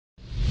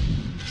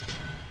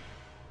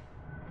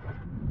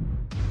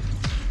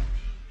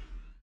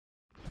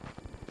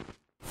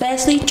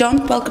Firstly,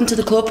 Jon, welcome to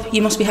the club.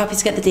 You must be happy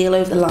to get the deal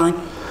over the line.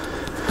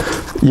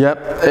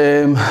 Yep,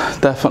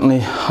 definitely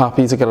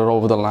happy to get it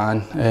over the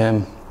line.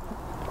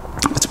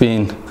 It's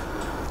been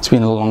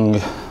a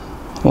long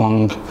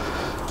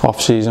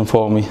off season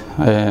for me.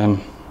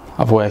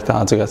 I've worked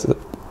hard to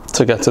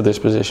get to this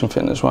position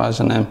fitness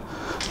wise, and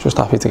just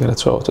happy to get it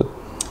sorted.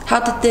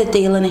 How did the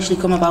deal initially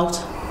come about?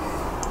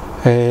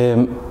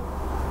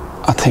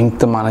 I think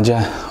the manager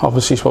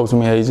obviously spoke to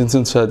my agent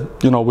and said,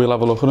 we'll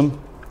have a look at him.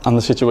 And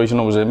the situation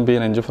I was in,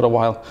 being injured for a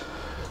while,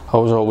 I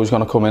was always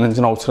going to come in and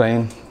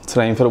train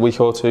for a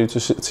week or two to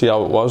see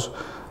how it was.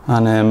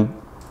 And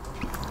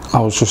I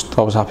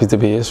was happy to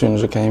be here as soon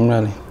as it came,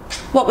 really.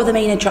 What were the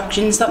main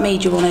attractions that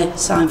made you want to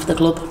sign for the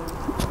club?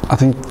 I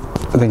think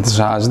the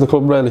size of the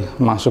club, really.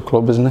 Massive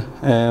club, isn't it?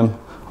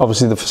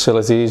 Obviously the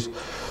facilities,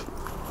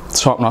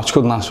 top notch,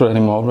 couldn't ask for any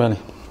more, really.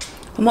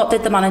 And what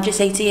did the manager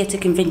say to you to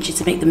convince you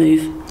to make the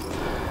move?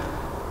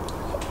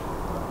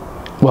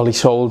 Well, he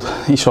sold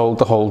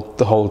the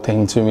whole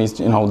thing to me,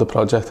 the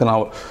project and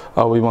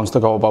how he wants to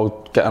go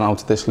about getting out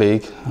of this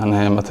league. And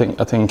I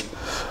think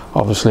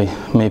obviously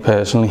me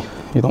personally,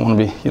 you don't want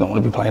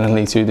to be playing in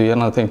League Two, do you?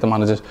 And I think the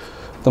manager's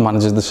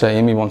the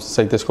same. He wants to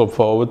take this club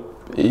forward.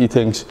 He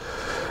thinks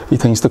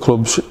the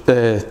club's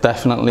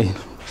definitely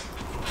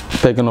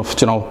big enough,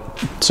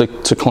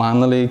 to climb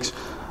the leagues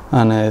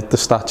and the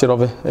stature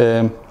of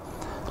it.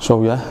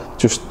 So yeah,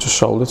 just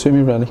sold it to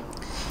me, really.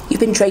 You've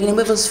been training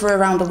with us for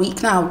around a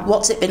week now.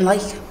 What's it been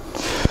like?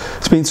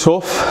 It's been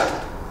tough.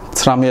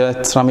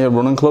 Tranmere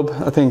running club,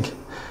 I think,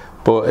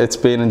 but it's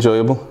been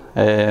enjoyable.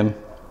 Yeah,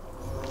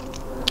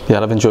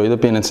 I've enjoyed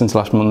it, being in since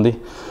last Monday,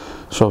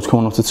 so it's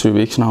coming up to 2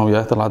 weeks now.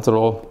 Yeah, the lads are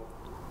all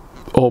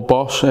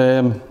boss.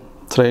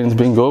 Training's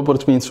been good, but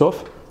it's been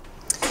tough.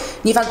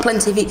 You've had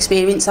plenty of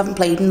experience, having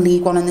played in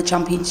League One and the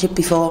Championship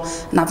before,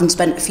 and having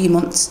spent a few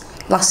months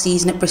last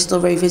season at Bristol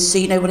Rovers, so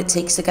you know what it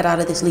takes to get out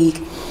of this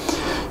league.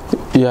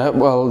 Yeah,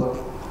 well,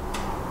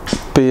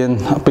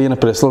 being at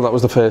Bristol, that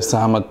was the first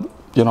time I'd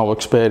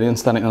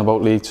experienced anything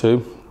about League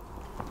Two,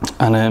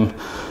 and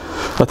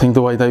I think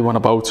the way they went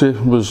about it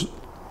was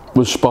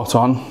spot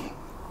on.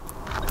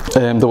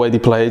 The way they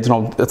played,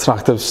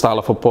 attractive style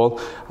of football.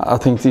 I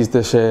think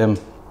this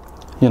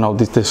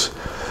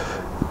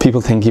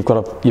people think you've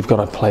got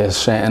to play a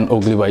certain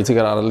ugly way to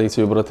get out of League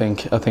Two, but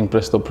I think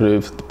Bristol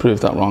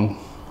proved that wrong.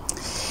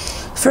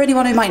 For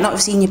anyone who might not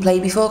have seen you play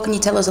before, can you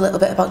tell us a little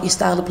bit about your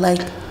style of play?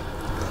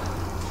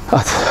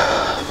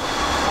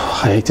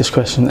 I hate this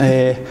question.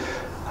 I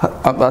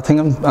think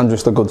I'm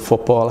just a good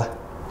footballer,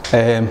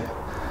 and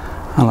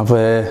I'm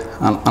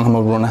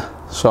a runner.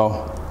 So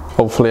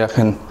hopefully I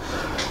can,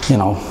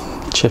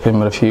 chip in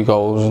with a few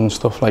goals and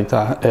stuff like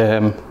that.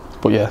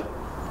 But yeah,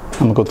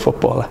 I'm a good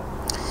footballer.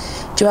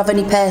 Do you have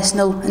any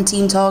personal and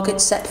team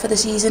targets set for the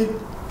season?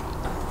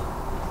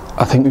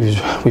 I think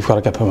we've got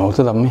to get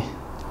promoted, haven't we?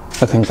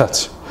 I think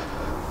that's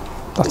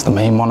the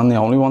main one and the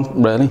only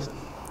one, really.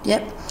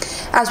 Yep.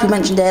 As we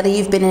mentioned earlier,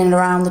 you've been in and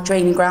around the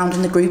training ground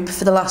and the group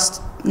for the last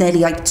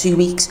nearly 2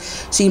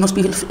 weeks, so you must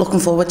be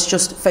looking forward to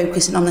just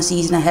focusing on the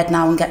season ahead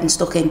now and getting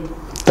stuck in.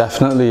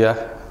 Definitely, yeah.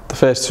 The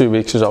first 2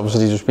 weeks has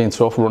obviously just been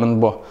tough running,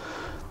 but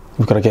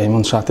we've got a game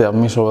on Saturday,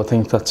 haven't we? So I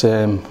think that's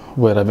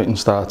where everything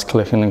starts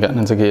clicking and getting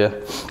into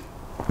gear.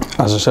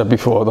 As I said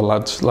before, the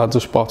lads are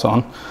spot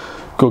on.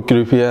 Good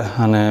group here,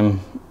 and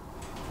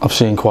I've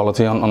seen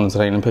quality on the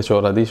training pitch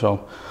already,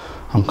 so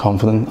I'm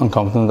confident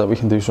that we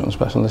can do something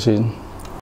special this season.